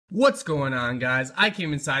What's going on, guys? I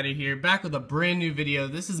came Insider here, back with a brand new video.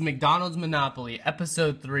 This is McDonald's Monopoly,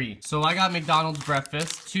 episode 3. So I got McDonald's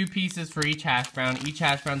breakfast, 2 pieces for each hash brown. Each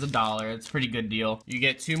hash brown's $1. It's a pretty good deal. You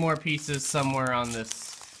get 2 more pieces somewhere on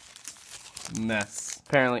this mess.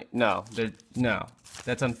 Apparently, no.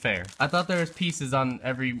 That's unfair. I thought there was pieces on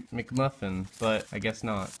every McMuffin, but I guess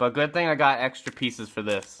not. But good thing I got extra pieces for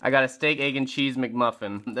this. I got a steak, egg, and cheese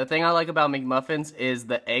McMuffin. The thing I like about McMuffins is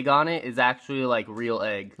the egg on it is actually like real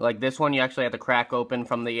egg. Like this one you actually have to crack open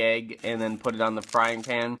from the egg and then put it on the frying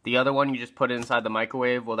pan. The other one you just put it inside the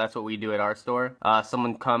microwave. Well, that's what we do at our store.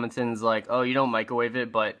 Someone commented and is like, oh, you don't microwave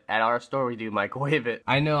it, but at our store we do microwave it.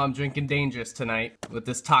 I know I'm drinking dangerous tonight with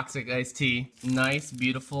this toxic iced tea. Nice,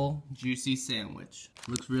 beautiful, juicy sandwich.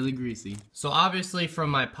 Looks really greasy. So obviously from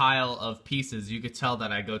my pile of pieces, you could tell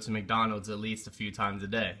that I go to McDonald's at least a few times a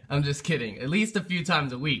day. I'm just kidding. At least a few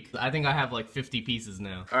times a week. I think I have like 50 pieces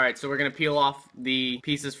now. Alright, so we're gonna peel off the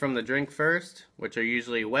pieces from the drink first, which are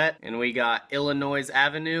usually wet. And we got Illinois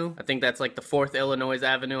Avenue. I think that's like the 4th Illinois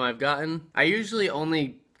Avenue I've gotten. I usually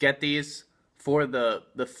only get these for the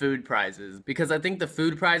food prizes, because I think the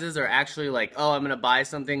food prizes are actually like, oh, I'm gonna buy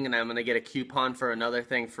something and I'm gonna get a coupon for another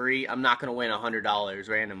thing free. I'm not gonna win $100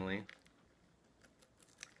 randomly.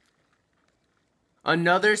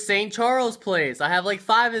 Another St. Charles place. I have like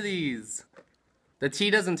 5 of these. The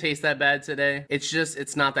tea doesn't taste that bad today.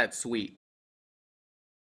 It's not that sweet.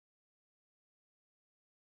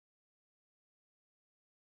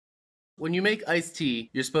 When you make iced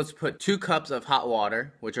tea, you're supposed to put 2 cups of hot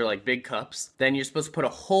water, which are like big cups. Then you're supposed to put a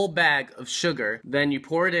whole bag of sugar. Then you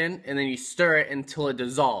pour it in, and then you stir it until it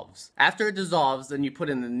dissolves. After it dissolves, then you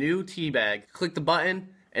put in the new tea bag, click the button,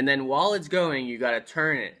 and then while it's going, you gotta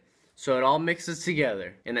turn it so it all mixes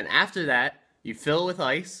together. And then after that, you fill it with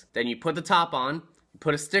ice, then you put the top on, you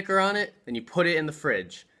put a sticker on it, then you put it in the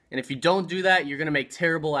fridge. And if you don't do that, you're gonna make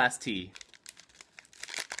terrible ass tea.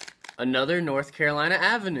 Another North Carolina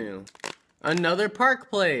Avenue. Another Park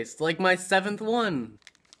place, like my 7th one.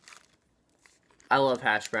 I love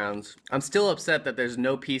hash browns. I'm still upset that there's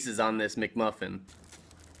no pieces on this McMuffin.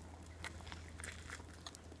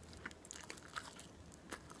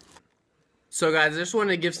 So guys, I just wanted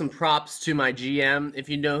to give some props to my GM. If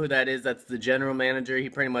you know who that is, that's the general manager. He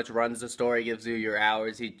pretty much runs the store. He gives you your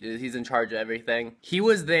hours. He's in charge of everything. He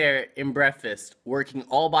was there in breakfast, working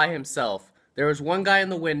all by himself. There was one guy in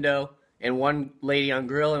the window, and one lady on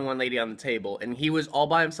grill and one lady on the table, and he was all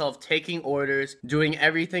by himself taking orders, doing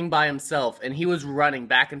everything by himself, and he was running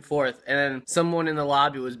back and forth. And then someone in the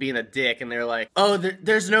lobby was being a dick, and they're like, oh,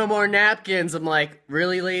 there's no more napkins. I'm like,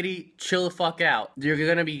 really, lady? Chill the fuck out. You're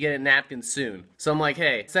gonna be getting napkins soon. So I'm like,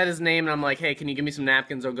 hey, said his name, and I'm like, hey, can you give me some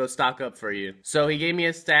napkins? I'll go stock up for you. So he gave me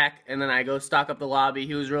a stack, and then I go stock up the lobby.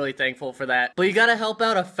 He was really thankful for that. But you gotta help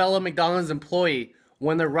out a fellow McDonald's employee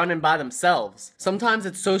when they're running by themselves. Sometimes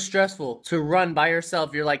it's so stressful to run by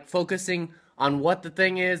yourself. You're like focusing on what the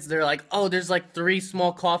thing is. They're like, oh, there's like 3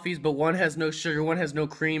 small coffees, but one has no sugar, one has no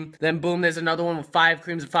cream. Then boom, there's another one with 5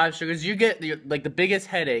 creams and 5 sugars. You get like the biggest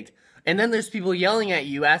headache. And then there's people yelling at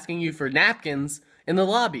you, asking you for napkins in the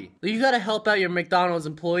lobby. You gotta help out your McDonald's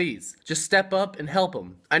employees. Just step up and help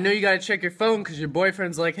them. I know you gotta check your phone because your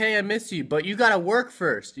boyfriend's like, hey, I miss you, but you gotta work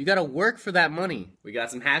first. You gotta work for that money. We got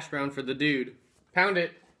some hash brown for the dude. Pound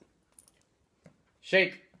it.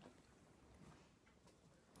 Shake.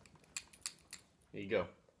 There you go.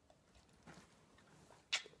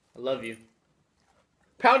 I love you.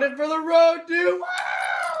 Pound it for the road, dude!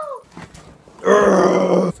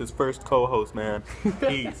 Wow! It's his first co-host, man.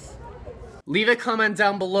 Peace. Leave a comment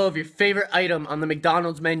down below of your favorite item on the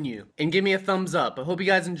McDonald's menu. And give me a thumbs up. I hope you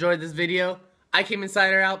guys enjoyed this video. I came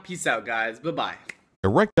Insider out. Peace out, guys. Bye-bye.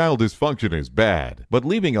 Erectile dysfunction is bad, but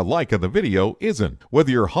leaving a like on the video isn't. Whether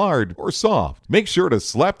you're hard or soft, make sure to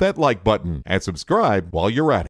slap that like button and subscribe while you're at it.